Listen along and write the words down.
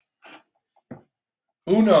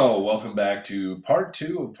Uno, welcome back to part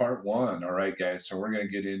two of part one. All right, guys, so we're going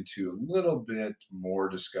to get into a little bit more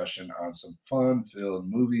discussion on some fun-filled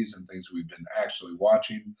movies and things we've been actually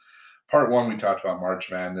watching. Part one, we talked about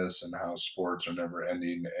March Madness and how sports are never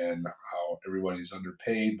ending and how everybody's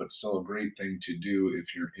underpaid, but still a great thing to do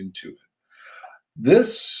if you're into it.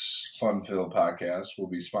 This fun-filled podcast will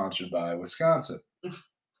be sponsored by Wisconsin,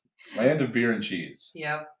 land of beer and cheese.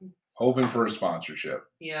 Yep. Hoping for a sponsorship.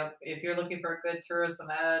 Yep. If you're looking for a good tourism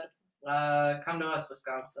ad, come to us,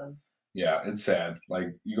 Wisconsin. Yeah, it's sad. Like,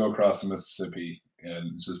 you go across the Mississippi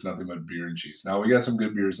and it's just nothing but beer and cheese. Now, we got some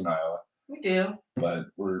good beers in Iowa. We do. But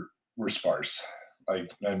we're sparse.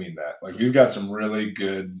 Like, I mean that. Like, we've got some really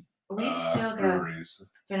good We still breweries. Gotta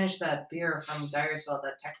finish that beer from Dyersville,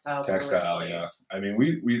 that textile Yeah. I mean,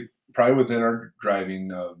 we probably within our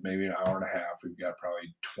driving of maybe an hour and a half, we've got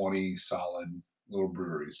probably 20 solid little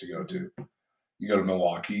breweries to go to. You go to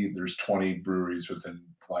Milwaukee, there's 20 breweries within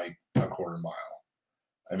like a quarter mile.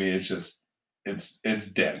 I mean, it's just, it's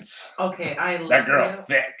dense. Okay, that girl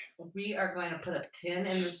thick. We are going to put a pin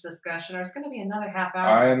in this discussion, or it's going to be another half hour.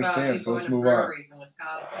 I understand, so let's move on. In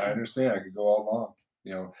Wisconsin. I understand. I could go all along.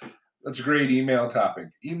 You know, that's a great email topic.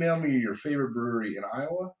 Email me your favorite brewery in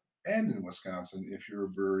Iowa and in Wisconsin if you're a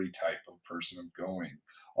brewery type of person of going.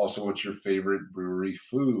 Also, what's your favorite brewery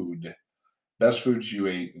food? Best foods you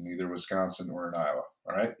ate in either Wisconsin or in Iowa.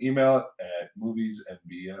 All right. Email it at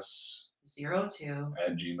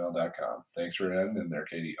moviesandbs02@gmail.com. Thanks for adding in there,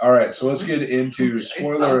 Katie. All right. So let's get into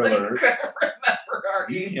spoiler alert. I couldn't remember our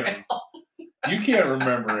email. You can't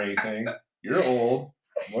remember anything. You're old.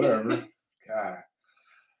 Whatever. God.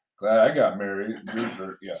 Glad I got married.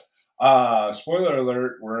 Yeah. Spoiler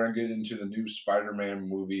alert. We're going to get into the new Spider-Man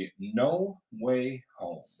movie, No Way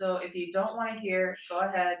Home. So if you don't want to hear, go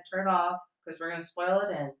ahead, turn off. Because we're going to spoil it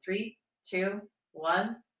in 3, 2,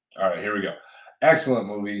 1. All right, here we go. Excellent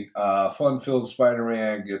movie. Fun-filled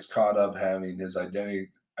Spider-Man gets caught up having his identity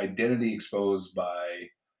exposed by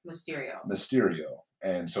Mysterio.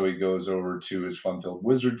 And so he goes over to his fun-filled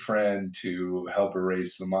wizard friend to help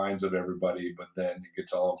erase the minds of everybody, but then it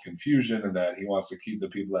gets all confusion and that he wants to keep the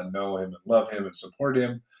people that know him and love him and support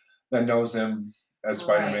him, that knows him as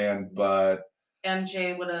Spider-Man, but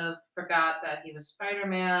MJ would have forgot that he was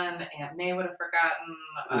Spider-Man. Aunt May would have forgotten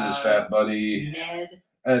his fat buddy Ned.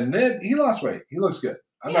 And Ned, he lost weight. He looks good.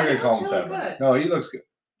 I'm not gonna call him fat buddy. No, he looks good.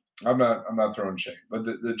 I'm not throwing shade, but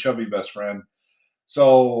the chubby best friend.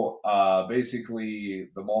 So basically,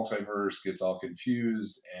 the multiverse gets all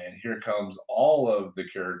confused, and here comes all of the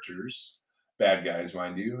characters, bad guys,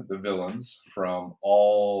 mind you, the villains from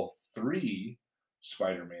all three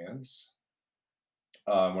Spider-Mans.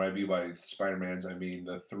 When I mean by Spider-Mans, I mean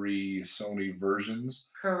the three Sony versions.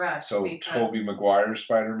 Correct. So Tobey Maguire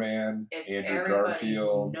Spider-Man, Andrew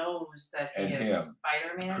Garfield knows that he is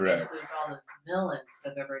Spider-Man. Correct. It includes all the villains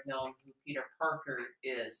that have ever known who Peter Parker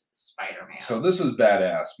is Spider-Man. So this was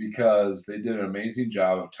badass because they did an amazing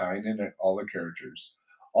job of tying in all the characters.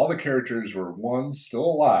 All the characters were, one, still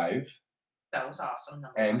alive. That was awesome.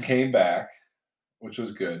 And came back, which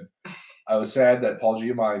was good. I was sad that Paul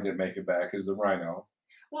Giamatti didn't make it back as the Rhino.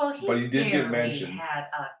 Well, he did get mentioned. Had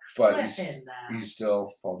a clip in that. He's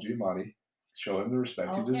still Paul Giamatti. Show him the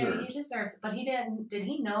respect he deserves. He deserves it. But he didn't. Did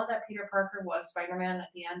he know that Peter Parker was Spider-Man at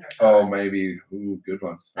the end? Or maybe. Ooh, good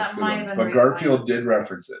one. That's a good one. But Garfield did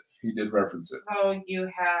reference it. He did reference it. So you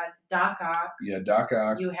had Doc Ock. Yeah, Doc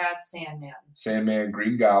Ock. You had Sandman,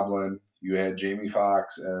 Green Goblin. You had Jamie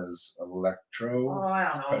Foxx as Electro. Oh, I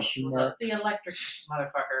don't know. The electric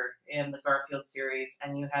motherfucker in the Garfield series,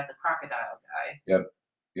 and you had the crocodile guy. Yep,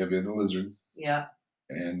 you had the lizard. Yeah.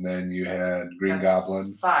 And then you had Green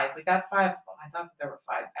Goblin. 5. We got 5 of them. I thought there were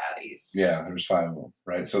 5 baddies. Yeah, there was 5 of them,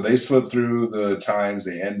 right? So they slip through the times.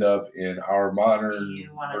 They end up in our modern version. Do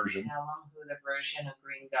you want to tell them who the version of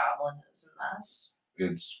Green Goblin is in this?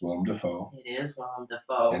 It's Willem Dafoe. It is Willem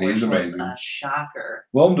Dafoe, and he's amazing. Was a shocker.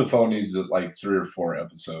 Willem Dafoe needs like 3 or 4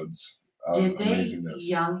 episodes. Did they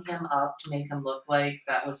young him up to make him look like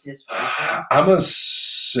that was his version? I'm gonna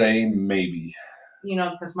say maybe. You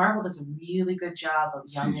know, because Marvel does a really good job of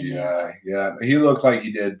younging CGI. Yeah, he looked like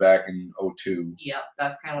he did back in 2002. Yep,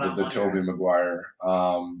 that's kind of what I'm with the Tobey Maguire.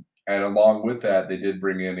 And along with that, they did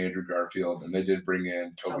bring in Andrew Garfield, and they did bring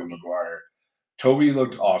in Tobey Maguire. Tobey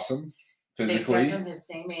looked awesome. Physically. They kept him his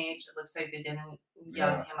same age. It looks like they didn't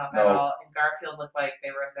young him up at all. And Garfield looked like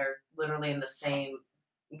they're literally in the same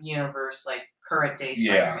universe, like current day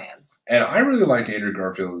Spider-Mans. And I really liked Andrew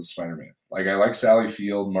Garfield as Spider-Man. Like, I like Sally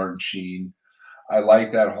Field, Martin Sheen. I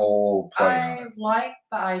like that whole play. I like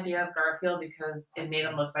the idea of Garfield because it made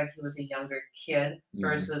him look like he was a younger kid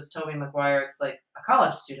versus Tobey Maguire. It's like a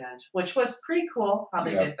college student, which was pretty cool how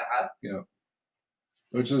they did that. Yeah,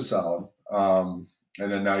 which is solid. And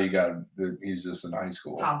then now you got he's just in high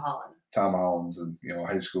school. Tom Holland. Tom Holland's and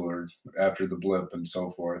high schooler after the blip and so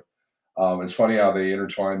forth. It's funny how they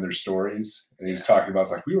intertwine their stories. And he's talking about,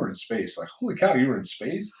 it's like, we were in space. Like, holy cow, you were in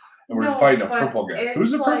space? And we're fighting a purple guy.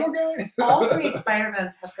 Who's the purple guy? All three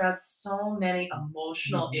Spider-Mans have got so many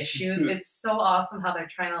emotional issues. It's so awesome how they're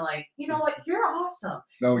trying to, like, you know what? You're awesome.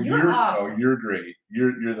 No, you're awesome. No, you're great.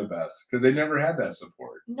 You're the best. Because they never had that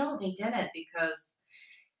support. No, they didn't. Because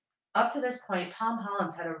up to this point, Tom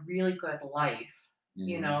Holland's had a really good life.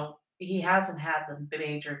 He hasn't had the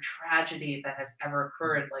major tragedy that has ever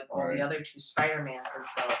occurred like all the other two Spider-Mans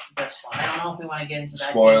until this one. I don't know if we want to get into that.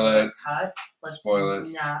 Spoil it. Cut. Let's spoil it.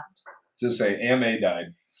 Not. Just say Aunt May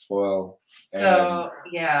died. Spoil. So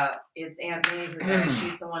it's Aunt May who died.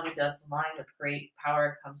 She's the one who does the line, with great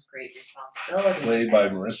power comes great responsibility. Played by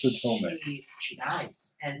Marissa Tomei. She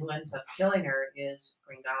dies, and who ends up killing her is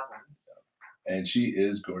Green Goblin. And she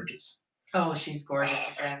is gorgeous. Oh, she's gorgeous.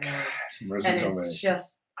 And it's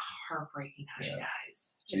just heartbreaking how she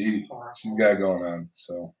dies. It's horrible. She's got it going on.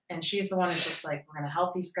 So. And she's the one who's just like, we're going to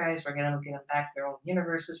help these guys. We're going to get them back to their own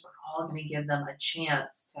universes. We're all going to give them a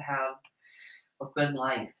chance to have a good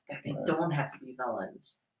life. That they don't have to be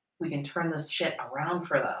villains. We can turn this shit around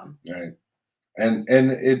for them. Right. And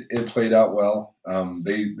it played out well.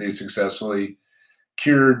 They successfully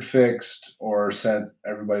cured, fixed, or sent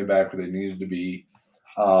everybody back where they needed to be.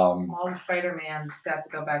 All the Spider-Mans got to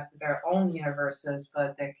go back to their own universes,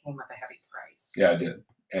 but that came with a heavy price. Yeah, it did.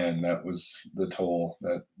 And that was the toll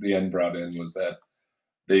that the end brought in, was that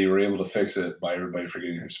they were able to fix it by everybody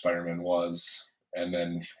forgetting who Spider-Man was. And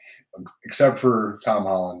then, except for Tom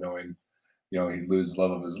Holland knowing, he'd lose the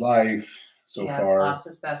love of his life far. Lost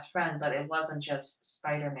his best friend, but it wasn't just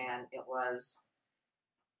Spider-Man. It was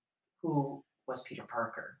who was Peter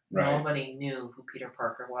Parker. Right. Nobody knew who Peter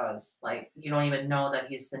Parker was. Like, you don't even know that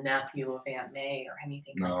he's the nephew of Aunt May or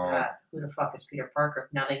anything like that. Who the fuck is Peter Parker?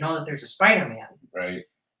 Now they know that there's a Spider-Man. Right.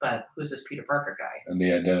 But who's this Peter Parker guy? And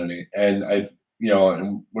the identity. And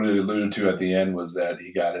and what it alluded to at the end was that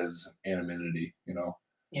he got his anonymity,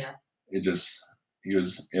 Yeah. He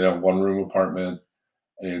was in a one-room apartment,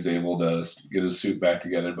 and he was able to get his suit back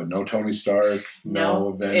together, but no Tony Stark, no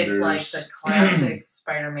Avengers. It's like the classic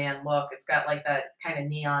Spider-Man look. It's got like that kind of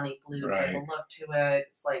neon-y blue type of look to it.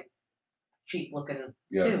 It's like cheap-looking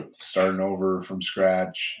suit. Starting over from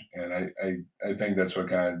scratch. And I think that's what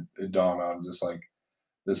kind of dawned on, just like,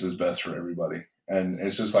 this is best for everybody. And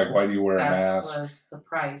it's just like, why do you wear a mask? That was the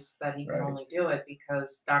price that he could only do it,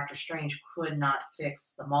 because Doctor Strange could not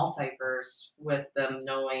fix the multiverse with them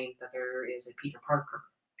knowing that there is a Peter Parker.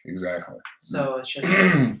 Exactly. So it's just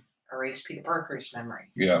erase Peter Parker's memory.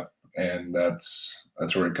 Yeah, and that's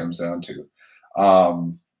where it comes down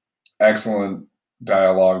to. Excellent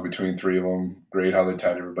dialogue between three of them. Great how they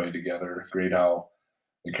tied everybody together. Great how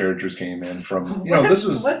the characters came in from. This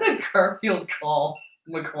was what did Garfield call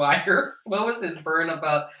McGuire? What was his burn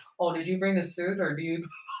about? Oh, did you bring the suit, or do you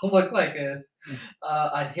look like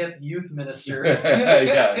a hip youth minister?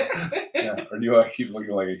 yeah. Or do you want to keep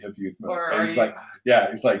looking like a hip youth minister?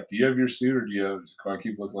 He's like, do you have your suit, or do you want to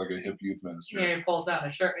keep looking like a hip youth minister? Yeah, he pulls down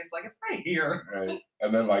his shirt and he's like, it's right here. Right.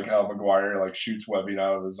 And then like how McGuire shoots webbing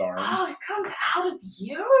out of his arms. Oh, it comes out of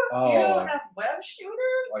you? Oh, you don't have web shooters?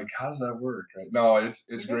 Like, how does that work? Right? No, it's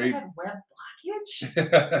great. You have web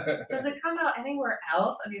blockage? Does it come out anywhere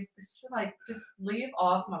else? I mean, just leave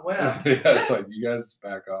off my web. Yeah, it's like, you guys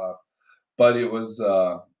back off. But it was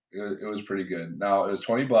pretty good. Now it was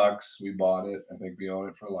 $20. We bought it. I think we own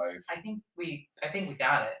it for life. I think we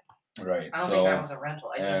got it. Right. I don't think that was a rental.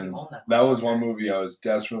 I think we owned that. That was one movie I was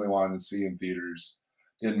desperately wanting to see in theaters.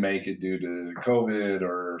 Didn't make it due to COVID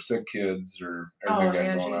or sick kids or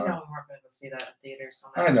everything going on. We weren't going to see that in theaters.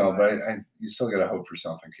 So I know, but you still got to hope for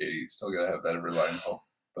something, Katie. You still got to have that everlasting hope.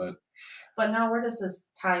 But now, where does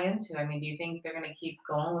this tie into? I mean, do you think they're going to keep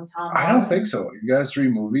going with Tom Holland? I don't think so. You guys 3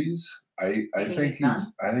 movies. I think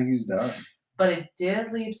he's done. But it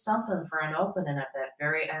did leave something for an opening at that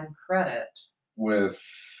very end credit. With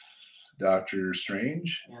Doctor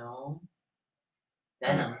Strange? No.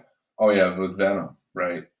 Venom. Oh yeah, with Venom,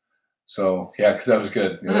 right? So yeah, because that was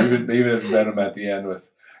good. They even had Venom at the end with.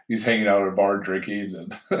 He's hanging out at a bar drinking.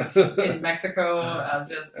 In Mexico, I'm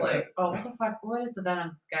just like, oh, what the fuck? What is the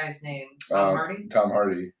Venom guy's name? Tom Hardy? Tom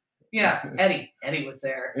Hardy. Yeah, Eddie. Eddie was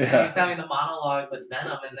there. Yeah. He's having the monologue with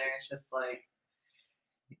Venom in there. It's just like,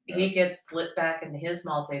 he gets flipped back into his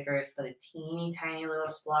multiverse, but a teeny tiny little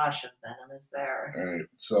splash of venom is there. All right.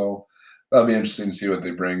 So that'll be interesting to see what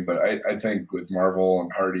they bring. But I think with Marvel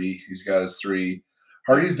and Hardy, he's got his three.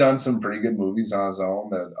 Hardy's done some pretty good movies on his own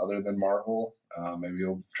that other than Marvel. Maybe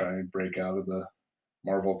he'll try and break out of the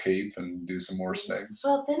Marvel cape and do some more things.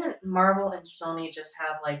 Well, didn't Marvel and Sony just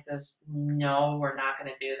have like this? No, we're not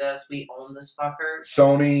going to do this. We own this fucker.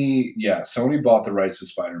 Sony bought the rights to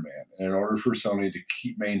Spider-Man, and in order for Sony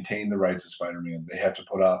to maintain the rights of Spider-Man, they have to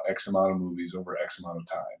put out X amount of movies over X amount of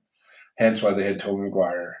time. Hence why they had Tobey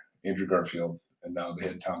Maguire, Andrew Garfield, and now they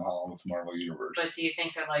had Tom Holland with the Marvel Universe. But do you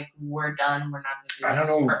think they're like, we're done, we're not going to do I this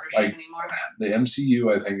don't know, partnership anymore? The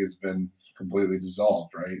MCU, I think, has been completely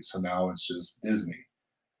dissolved, right? So now it's just Disney.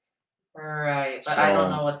 Right, but I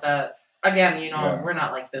don't know what that. Again, we're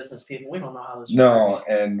not like business people. We don't know how this works. No,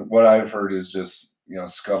 and what I've heard is just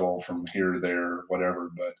scuttle from here to there,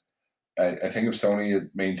 whatever. But I think if Sony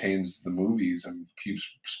maintains the movies and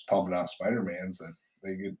keeps pumping out Spider-Mans, that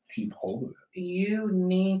they could keep hold of it. You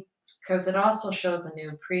need, because it also showed the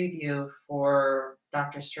new preview for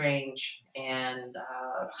Doctor Strange and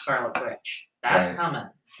Scarlet Witch. That's coming.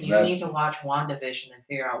 You need to watch WandaVision and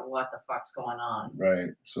figure out what the fuck's going on. Right.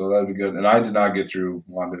 So that'd be good. And I did not get through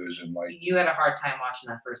WandaVision. You had a hard time watching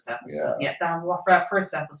that first episode. Yeah, that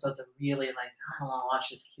first episode's a really I don't want to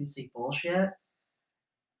watch this QC bullshit.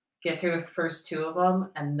 Get through the first two of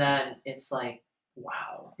them, and then it's like,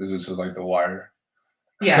 wow. Is this like The Wire?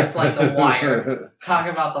 Yeah, it's like The Wire. Talk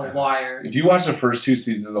about The Wire. If you watch the first two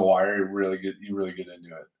seasons of The Wire, you really get into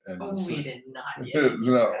it. And we did not get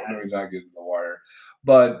into no, we did not get into The Wire.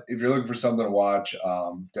 But if you're looking for something to watch,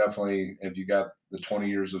 definitely if you got the 20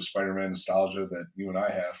 years of Spider-Man nostalgia that you and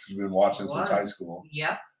I have, because we've been watching since high school.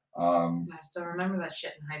 Yep. I still remember that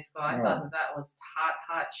shit in high school. I thought that was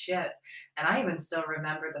hot shit. And I even still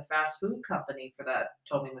remember the fast food company for that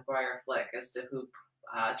Tobey Maguire flick as to who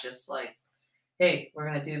just like, hey, we're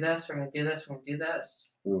going to do this, we're going to do this, we're going to do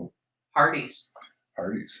this. Ooh. Hardee's.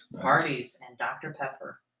 Nice. Hardee's and Dr.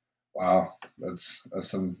 Pepper. Wow. That's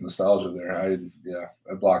some nostalgia there. I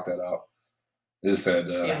blocked that out. It said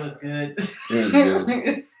it was good. It was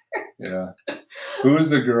good. Yeah. Who was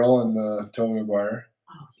the girl in the Tobey Maguire?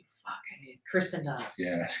 Oh, you fucking Kirsten Dunst.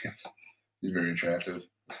 Yeah. She's very attractive.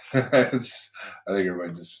 I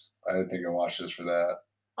think I watched this for that.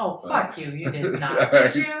 Oh, fuck you. You did not,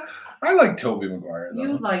 did you? I like Tobey Maguire, though.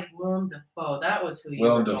 You like Willem Dafoe. That was who you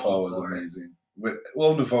Willem Dafoe was amazing.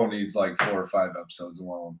 Willem Dafoe needs like 4 or 5 episodes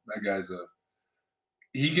alone. That guy's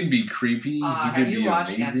he can be creepy. He can be amazing. Have you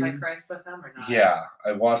watched Antichrist with him or not? Yeah,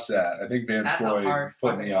 I watched that. I think Vance Coy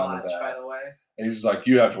put me onto that. By the way. And he's like,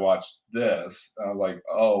 you have to watch this. And I was like,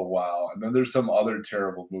 oh, wow. And then there's some other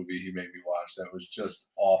terrible movie he made me watch that was just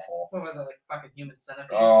awful. What was it, like fucking Human Centipede?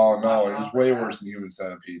 Oh, no, it was way worse than Human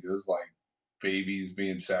Centipede. It was like babies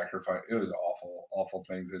being sacrificed. It was awful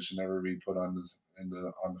things that should never be put on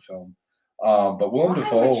the film. But Willem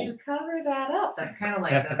Dafoe. Why would you cover that up? That's kind of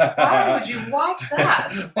like this. Why would you watch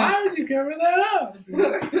that? Why would you cover that up?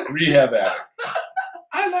 Rehab addict.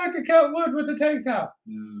 I like to cut wood with a tank top.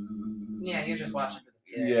 Yeah, you're just watching for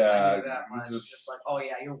the kids. Yeah, just like, oh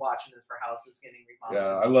yeah, you're watching this for houses getting remodeled.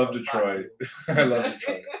 Yeah, I love Detroit. I love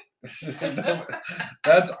Detroit.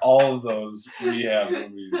 That's all of those rehab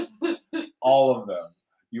movies. All of them.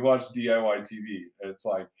 You watch DIY TV, and it's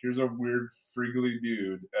like, here's a weird, freakly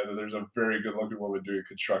dude, and then there's a very good-looking woman doing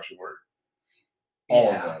construction work. All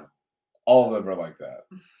of them. All of them are like that.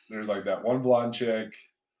 There's like that one blonde chick.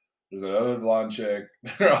 There's another blonde chick.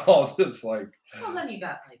 They're all just like. Well, then you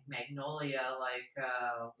got like Magnolia, like.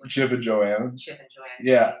 Chip and Joanna.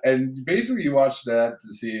 Yeah, and basically you watch that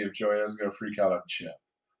to see if Joanna's gonna freak out on Chip,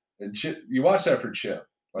 and Chip. You watch that for Chip.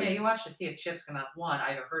 Like, yeah, you watch to see if Chip's gonna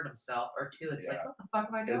either hurt himself or two. It's like, what the fuck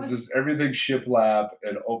am I doing? It's just everything shiplap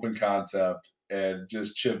and open concept and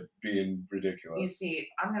just Chip being ridiculous. You see,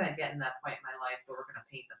 I'm gonna get in that point in my life where we're gonna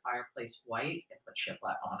paint the fireplace white and put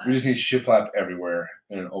shiplap on it. We just need shiplap everywhere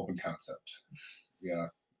in an open concept. Yeah,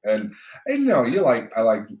 and you like I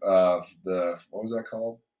like the what was that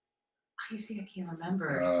called? You see, I can't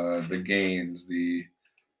remember. The Gaines, the.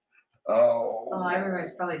 Oh,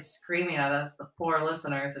 everybody's probably screaming at us. The 4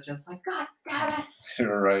 listeners are just like, God damn it.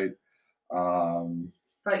 You're right.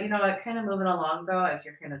 But you know what? Kind of moving along, though, as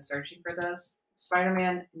you're kind of searching for this,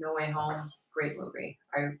 Spider-Man No Way Home, great movie.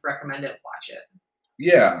 I recommend it. Watch it.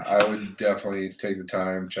 Yeah, I would definitely take the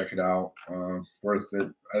time, check it out. Worth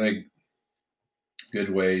it. I think good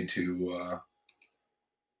way to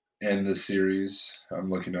end the series. I'm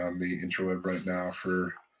looking on the interweb right now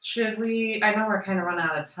for Should we? I know we're kind of running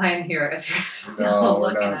out of time here as you're still No, we're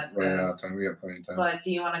looking not at running out of this. time. We got plenty of time. But do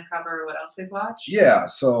you want to cover what else we've watched? Yeah.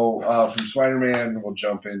 So from Spider-Man, we'll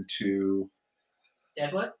jump into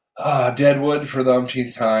Deadwood. Deadwood for the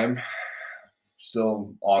umpteenth time.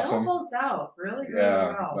 Still awesome. Still holds out really, really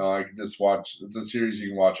well. No, I can just watch. It's a series you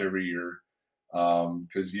can watch every year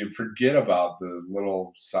because you forget about the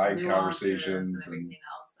little side conversations and everything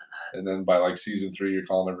else in it. And then by like season 3, you're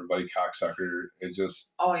calling everybody cocksucker. It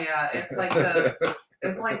just oh yeah, it's like this.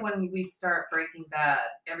 It's like when we start Breaking Bad.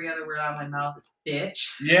 Every other word out of my mouth is bitch.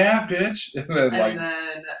 Yeah, bitch. And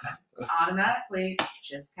then automatically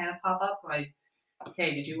just kind of pop up like,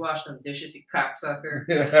 hey, did you wash them dishes, you cocksucker?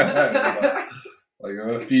 Like I'm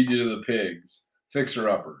gonna feed you to the pigs. Fixer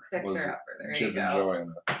Upper. Fixer Upper. There Chip you go. and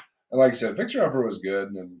Joanna. And like I said, Fixer Upper was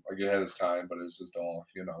good and like it had its time, but it was just all,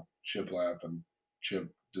 shiplap and Chip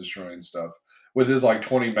destroying stuff. With his like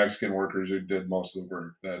 20 Mexican workers who did most of the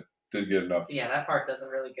work that did get enough. Yeah, that part doesn't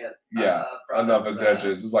really get enough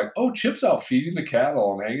attention. It's like, oh, Chip's out feeding the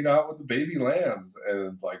cattle and hanging out with the baby lambs.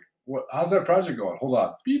 And it's like, what? How's that project going? Hold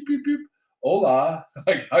on. Beep, beep, beep. Hola.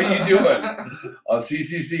 Like, how you doing?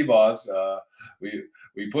 CCC, boss.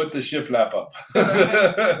 We put the shiplap up.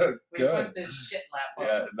 Good. We put the shiplap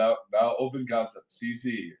up. Yeah, now open concept.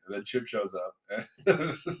 CC. And then Chip shows up.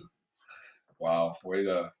 Wow, way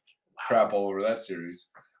to crap all over that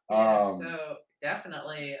series. Yeah, so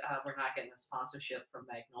definitely we're not getting a sponsorship from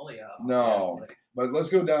Magnolia. No, but let's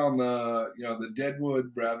go down the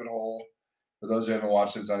Deadwood rabbit hole. For those who haven't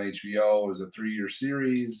watched it, it's on HBO. It was a 3-year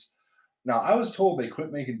series. Now, I was told they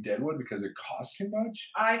quit making Deadwood because it cost too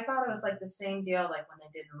much. I thought it was like the same deal like when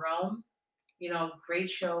they did Rome. Great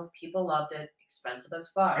show. People loved it. Expensive as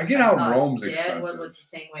fuck. I get how Rome's expensive. Deadwood was the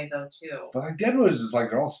same way though too. But like Deadwood is just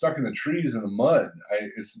like they're all stuck in the trees and the mud.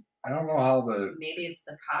 I don't know how the maybe it's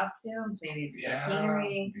the costumes, maybe it's the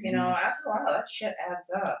scenery. Maybe. After a while that shit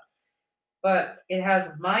adds up. But it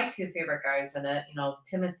has my 2 favorite guys in it.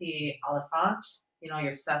 Timothy Olyphant.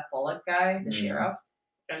 Your Seth Bullock guy, the sheriff,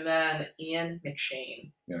 and then Ian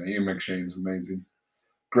McShane. Yeah, Ian McShane's amazing.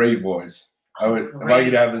 Great voice. If I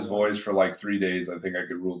could have his voice for like 3 days, I think I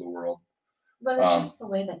could rule the world. But it's just the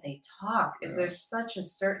way that they talk. Yeah. There's such a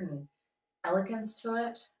certain elegance to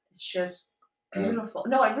it. It's just beautiful.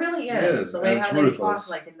 No, it really is. The way how they talk,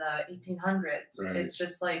 like in the 1800s. Right. It's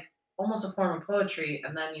just like almost a form of poetry.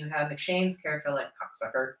 And then you have McShane's character like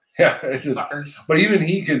cocksucker. Yeah, it's just. Fuckers. But even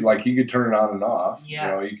he could turn it on and off.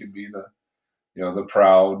 Yes. He could be the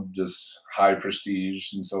proud, just high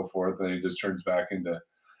prestige and so forth, and he just turns back into.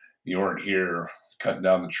 You weren't here cutting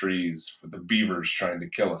down the trees with the beavers trying to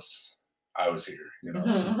kill us. I was here,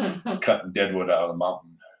 cutting deadwood out of the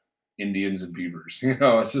mountain. Indians and beavers,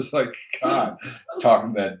 it's just like, God, he's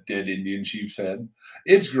talking to that dead Indian chief's head.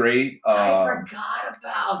 It's great. I forgot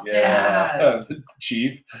about that. The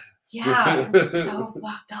chief. Yeah, it's so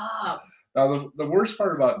fucked up. Now, the worst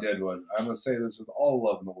part about Deadwood, I'm going to say this with all the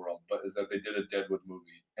love in the world, but is that they did a Deadwood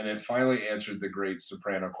movie, and it finally answered the great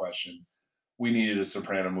Soprano question. We needed a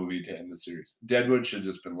Soprano movie to end the series. Deadwood should have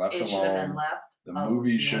just been left alone. Should have been left. The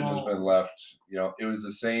movie should have just been left. It was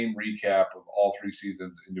the same recap of all 3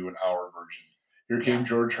 seasons into an hour version. Here came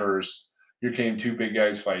George Hurst. Here came 2 big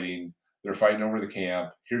guys fighting. They're fighting over the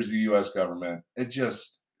camp. Here's the U.S. government. They should have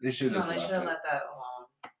just left it. No, they should have let that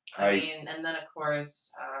alone. And then of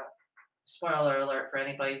course, spoiler alert for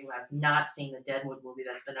anybody who has not seen the Deadwood movie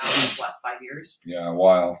that's been out for 5 years? Yeah, a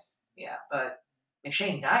while. Yeah, but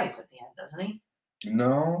McShane dies at the end, doesn't he?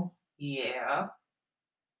 No. Yeah.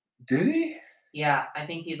 Did he? Yeah, I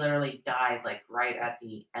think he literally died like right at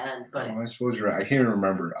the end. But I suppose you're right. I can't even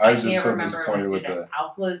remember. I was just so disappointed with the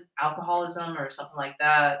alcoholism or something like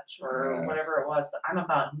that, or whatever it was. But I'm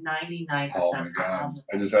about 99% positive.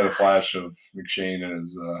 I just had a flash of McShane and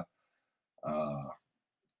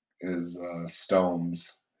his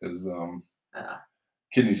stones, his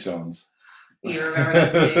kidney stones. You remember the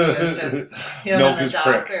scene? It was just him and the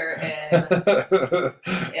doctor and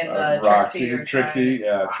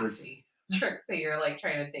Trixie. Trixie, you're like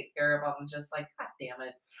trying to take care of him, just like, God damn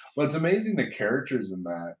it. Well, it's amazing the characters in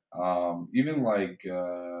that. Even like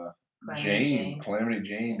Calamity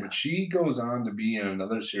Jane, but she goes on to be in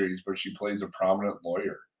another series where she plays a prominent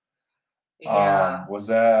lawyer. Yeah. Was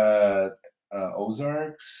that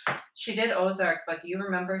Ozarks? She did Ozark, but do you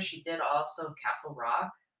remember she did also Castle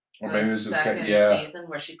Rock? Or maybe it was just second season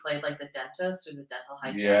where she played like the dentist or the dental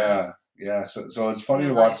hygienist. Yeah. So it's funny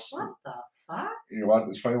to watch. What the fuck?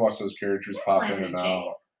 It's funny to watch those characters pop in and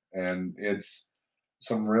out, and it's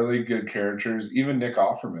some really good characters. Even Nick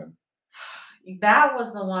Offerman. That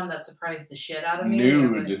was the one that surprised the shit out of me.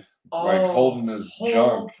 Nude. like holding his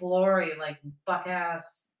junk. Glory, like buck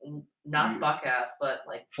ass, not buck ass, but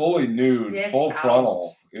like fully nude, full out.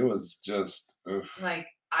 frontal. It was just like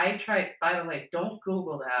I tried. By the way, don't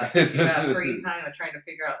Google that if you have free time of trying to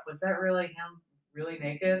figure out was that really him, really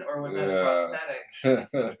naked, or was that a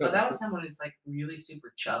prosthetic? But that was someone who's like really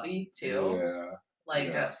super chubby too. Yeah,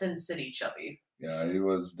 like Sin City chubby. Yeah, he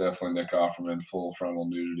was definitely Nick Offerman, full frontal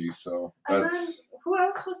nudity. So and then who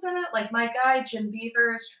else was in it? Like my guy Jim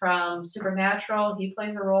Beavers from Supernatural, he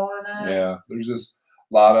plays a role in it. Yeah, there's just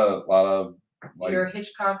a lot of like your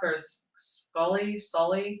Hitchcock or Sully.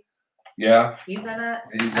 Yeah, he's in it.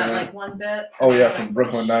 He's in like one bit. Oh yeah, from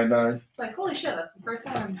Brooklyn Nine-Nine. It's like holy shit, that's the first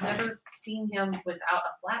time I've never seen him without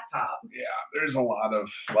a flat top. Yeah, there's a lot of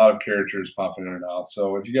characters popping in and out.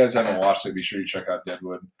 So if you guys haven't watched it, be sure you check out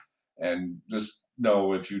Deadwood. And just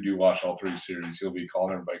know if you do watch all 3 series, you'll be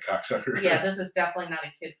calling everybody cocksucker. Yeah, this is definitely not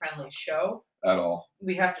a kid-friendly show. At all.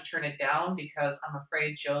 We have to turn it down because I'm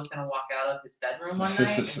afraid Joe's going to walk out of his bedroom one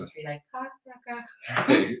night and just be like, cocksucker.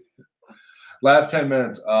 Hey, last 10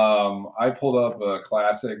 minutes, I pulled up a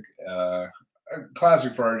classic for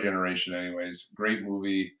our generation anyways. Great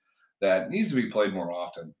movie that needs to be played more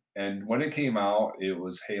often. And when it came out, it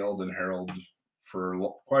was hailed and heralded for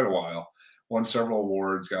quite a while. Won several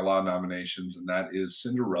awards, got a lot of nominations, and that is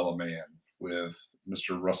Cinderella Man with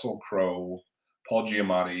Mr. Russell Crowe, Paul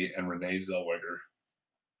Giamatti, and Renee Zellweger.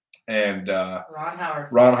 And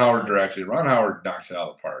Ron Howard directed. Ron Howard knocked it out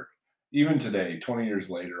of the park. Even today, 20 years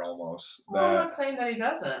later almost. Well, I'm not saying that he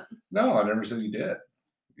doesn't. No, I never said he did.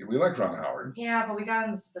 We like Ron Howard. Yeah, but we got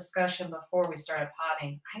in this discussion before we started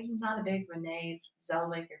potting. I'm not a big Renee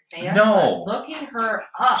Zellweger fan. No. Looking her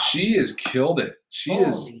up. She has killed it.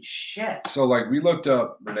 Holy shit. So, like, we looked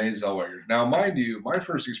up Renee Zellweger. Now, mind you, my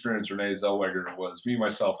first experience with Renee Zellweger was Me,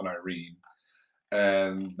 Myself, and Irene.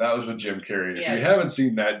 And that was with Jim Carrey. If you haven't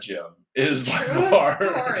seen that, Jim, it is by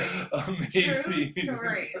far amazing. True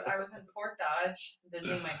story. I was in Fort Dodge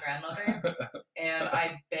visiting my grandmother, and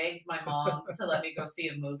I begged my mom to let me go see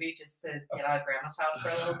a movie just to get out of Grandma's house for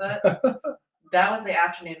a little bit. That was the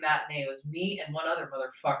afternoon matinee. It was me and one other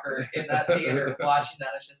motherfucker in that theater watching that.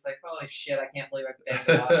 It's just like, holy shit, I can't believe I begged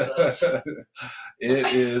to watch this.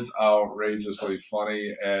 It is outrageously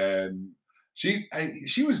funny, and she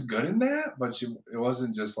was good in that, but it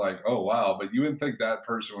wasn't just like, oh wow, but you wouldn't think that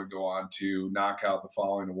person would go on to knock out the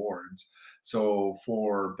following awards. So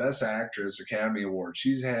for Best Actress Academy Award,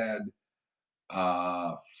 she's had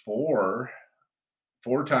four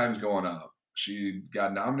times going up. She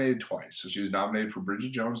got nominated twice. So she was nominated for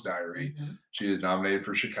Bridget Jones' Diary. Mm-hmm. She was nominated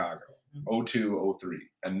for Chicago, 02, 03.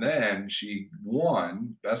 And then she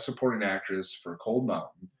won Best Supporting Actress for Cold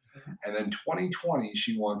Mountain. And then 2020,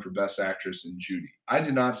 she won for Best Actress in Judy. I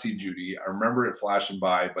did not see Judy. I remember it flashing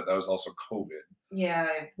by, but that was also COVID. Yeah,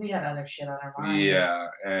 we had other shit on our minds. Yeah,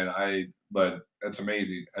 but that's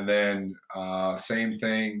amazing. And then same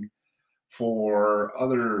thing for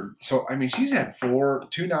other. So, I mean, she's had 2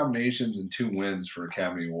 nominations and 2 wins for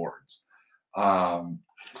Academy Awards.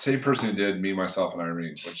 Same person who did Me, Myself, and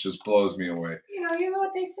Irene, which just blows me away. You know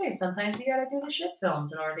what they say. Sometimes you got to do the shit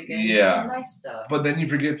films in order to get some nice stuff. But then you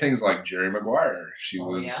forget things like Jerry Maguire. She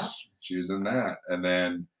was in that. And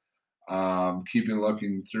then keeping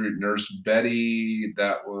looking through Nurse Betty,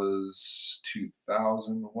 that was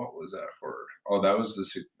 2000. What was that for? Oh, that was the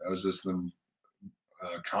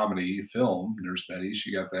comedy film, Nurse Betty.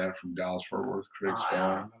 She got that from Dallas Fort Worth Critics Film. I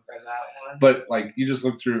don't remember that one. But like you just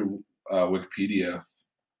look through Wikipedia.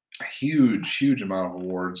 Huge amount of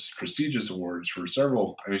awards, prestigious awards for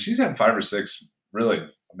several. I mean, she's had 5 or 6 really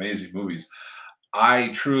amazing movies. I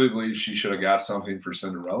truly believe she should have got something for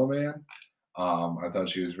Cinderella Man. I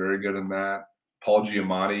thought she was very good in that. Paul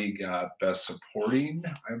Giamatti got Best Supporting,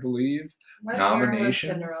 I believe. What nomination. Year was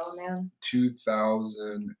Cinderella Man?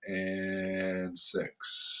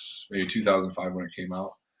 2006, maybe 2005 when it came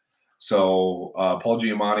out. So Paul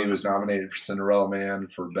Giamatti was nominated for Cinderella Man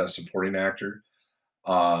for Best Supporting Actor.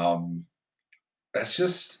 That's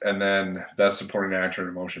just, and then Best Supporting Actor in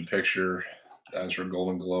a Motion Picture, that was for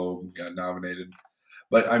Golden Globe, got nominated.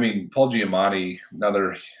 But I mean, Paul Giamatti,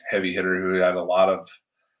 another heavy hitter who had a lot of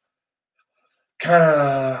kind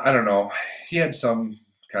of, I don't know, he had some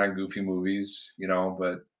kind of goofy movies,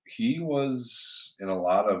 but he was in a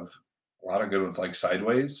lot of good ones, like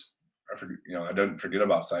Sideways. I didn't forget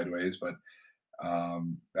about Sideways, but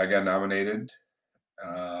I got nominated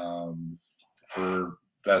for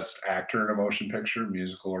Best Actor in a Motion Picture,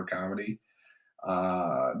 Musical or Comedy.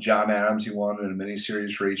 John Adams, he won in a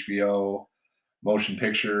miniseries for HBO. Motion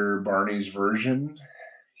Picture, Barney's Version,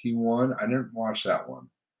 he won. I never watched that one.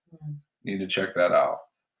 Need to check that out.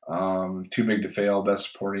 Too Big to Fail,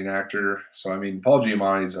 Best Supporting Actor. So I mean, Paul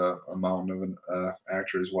Giamatti's a mountain of an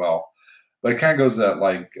actor as well. But it kind of goes to that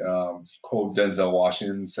like quote Denzel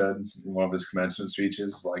Washington said in one of his commencement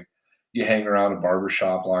speeches, like you hang around a barber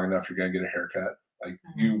shop long enough, you're gonna get a haircut. Like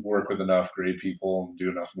Mhm. you work with enough great people and do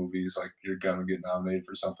enough movies, like you're gonna get nominated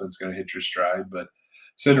for something that's gonna hit your stride. But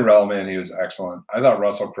Cinderella, man, he was excellent. I thought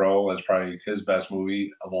Russell Crowe was probably his best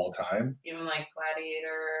movie of all time. Even like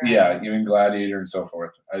Gladiator. Yeah, even Gladiator and so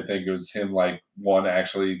forth. I think it was him like one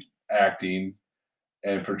actually acting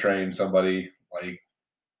and portraying somebody like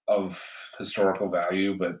of historical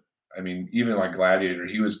value. But I mean, even like Gladiator,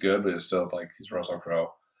 he was good, but it's still like he's Russell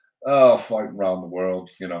Crowe. Oh, fighting around the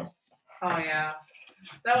world, you know. Oh yeah,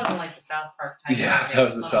 that wasn't like the South Park type. Yeah, of that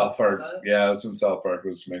was the one, South Park. was it? Yeah, that's when South Park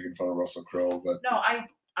was making fun of Russell Crowe. But No, I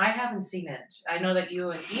haven't seen it. I know that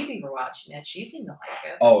you and Evie were watching it. She seemed to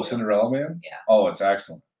like it. oh, Cinderella Man. Yeah. Oh, it's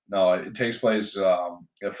excellent. No, it takes place.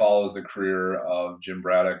 It follows the career of Jim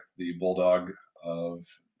Braddock, the bulldog of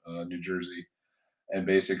New Jersey, and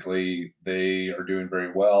basically they are doing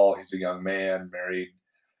very well. He's a young man, married,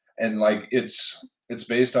 and like it's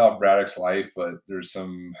based off Braddock's life, but there's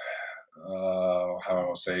some how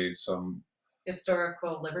do I say some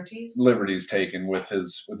Historical liberties. liberties taken with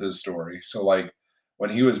his story. So like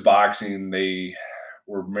when he was boxing, they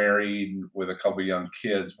were married with a couple young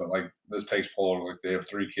kids, but like this takes place like they have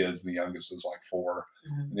 3 kids and the youngest is like 4,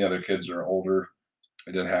 and the other kids are older.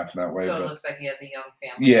 It didn't happen that way. So but it looks like he has a young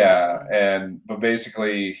family. yeah, and but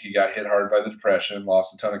basically he got hit hard by the depression,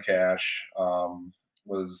 lost a ton of cash,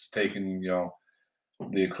 was taking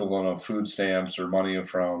the equivalent of food stamps or money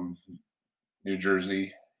from New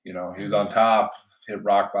Jersey. He was on top, hit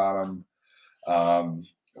rock bottom,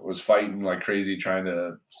 was fighting like crazy, trying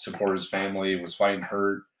to support his family, was fighting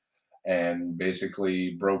hurt, and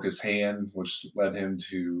basically broke his hand, which led him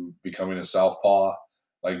to becoming a southpaw,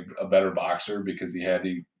 like a better boxer because he had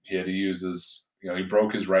to use his he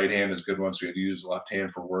broke his right hand, his good one, so he had to use his left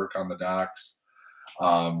hand for work on the docks.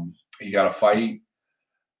 He got a fight,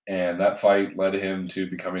 and that fight led him to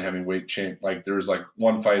becoming heavyweight champ. Like there was like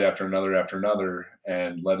one fight after another,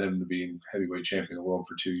 and led him to being heavyweight champion of the world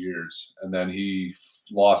for 2 years. And then he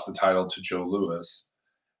lost the title to Joe Louis,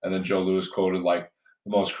 and then Joe Louis quoted like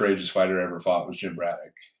the most courageous fighter ever fought was Jim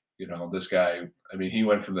Braddock. This guy. I mean, he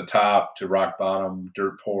went from the top to rock bottom,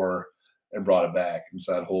 dirt poor, and brought it back. It's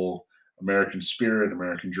that whole American spirit,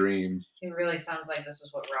 American dream. It really sounds like this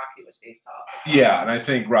is what Rocky was based off of. Yeah, and I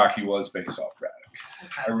think Rocky was based off Braddock.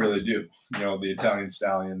 Okay. I really do. The Italian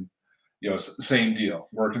stallion, same deal.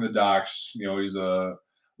 Working the docks, he's a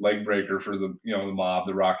leg breaker for the mob,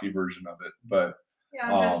 the Rocky version of it. But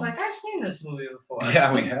yeah, I'm just like, I've seen this movie before.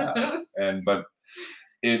 Yeah, we have. But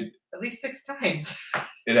it at least 6 times.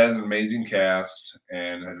 It has an amazing cast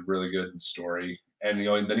and had a really good story. And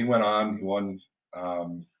then he went on, he won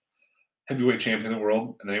heavyweight champion of the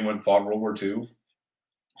world, and then he went and fought World War II.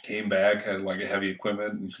 Came back, had like a heavy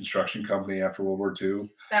equipment and construction company after World War II.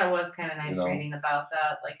 That was kind of nice reading about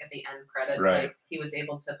that, like at the end credits. Right. Like he was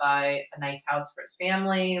able to buy a nice house for his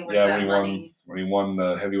family with Yeah, that money. when he won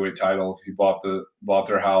the heavyweight title, he bought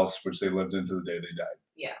their house, which they lived in to the day they died.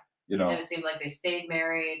 Yeah. And it seemed like they stayed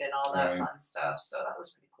married and all that fun stuff. So that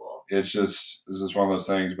was pretty cool. It's just one of those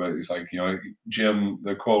things, but it's like, Jim,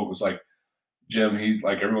 the quote was like, Jim, he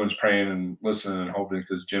like everyone's praying and listening and hoping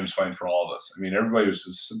because Jim's fighting for all of us. I mean, everybody was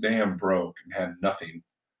just so damn broke and had nothing.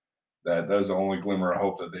 That was the only glimmer of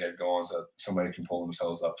hope that they had going, is that somebody can pull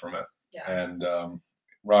themselves up from it. Yeah. And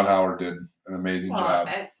Ron Howard did an amazing job.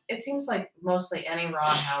 It seems like mostly any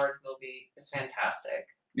Ron Howard movie is fantastic.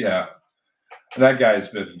 Yeah. That guy's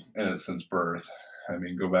been in it since birth. I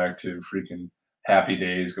mean, go back to freaking Happy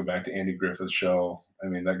Days, go back to Andy Griffith's show. I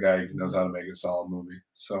mean, that guy knows how to make a solid movie.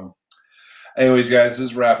 So anyways, guys,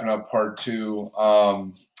 this is wrapping up part 2.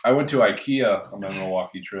 I went to IKEA on my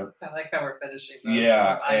Milwaukee trip. I like how we're finishing this.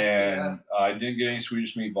 Yeah, and I didn't get any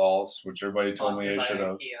Swedish meatballs, which everybody told me I should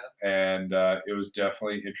have. And it was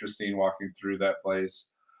definitely interesting walking through that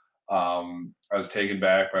place. I was taken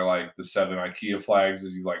back by like the 7 IKEA flags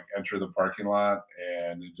as you like enter the parking lot,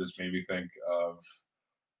 and it just made me think of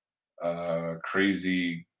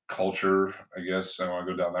crazy culture, I guess. I want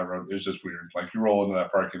to go down that road. It's just weird. Like you roll into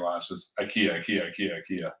that parking lot, it's just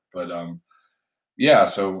IKEA. But yeah,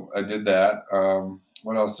 so I did that.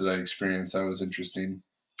 What else did I experience that was interesting?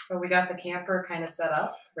 Well, we got the camper kind of set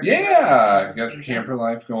up. Yeah, got the camper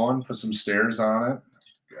life going, put some stairs on it,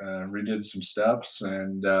 redid some steps,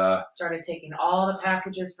 and started taking all the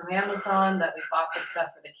packages from Amazon that we bought the stuff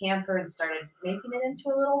for the camper and started making it into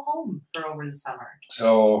a little home for over the summer.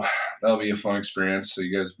 So that'll be a fun experience. So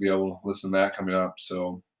you guys will be able to listen to that coming up.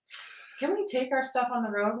 So Can we take our stuff on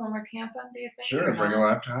the road when we're camping, do you think? Sure, bring a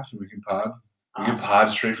laptop and we can pod. We can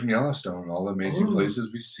pod straight from Yellowstone, all the amazing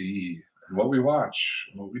places we see, and what we watch,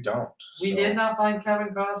 and what we don't. We did not find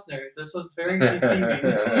Kevin Costner. This was very deceiving.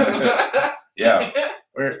 Yeah.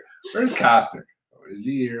 Where's Costner? Is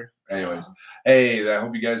he here? Anyways, hey, I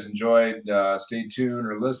hope you guys enjoyed. Stay tuned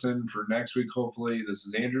or listen for next week, hopefully. This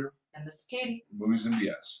is Andrew. And this is Katie. Movies and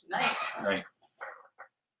BS. Night. Night.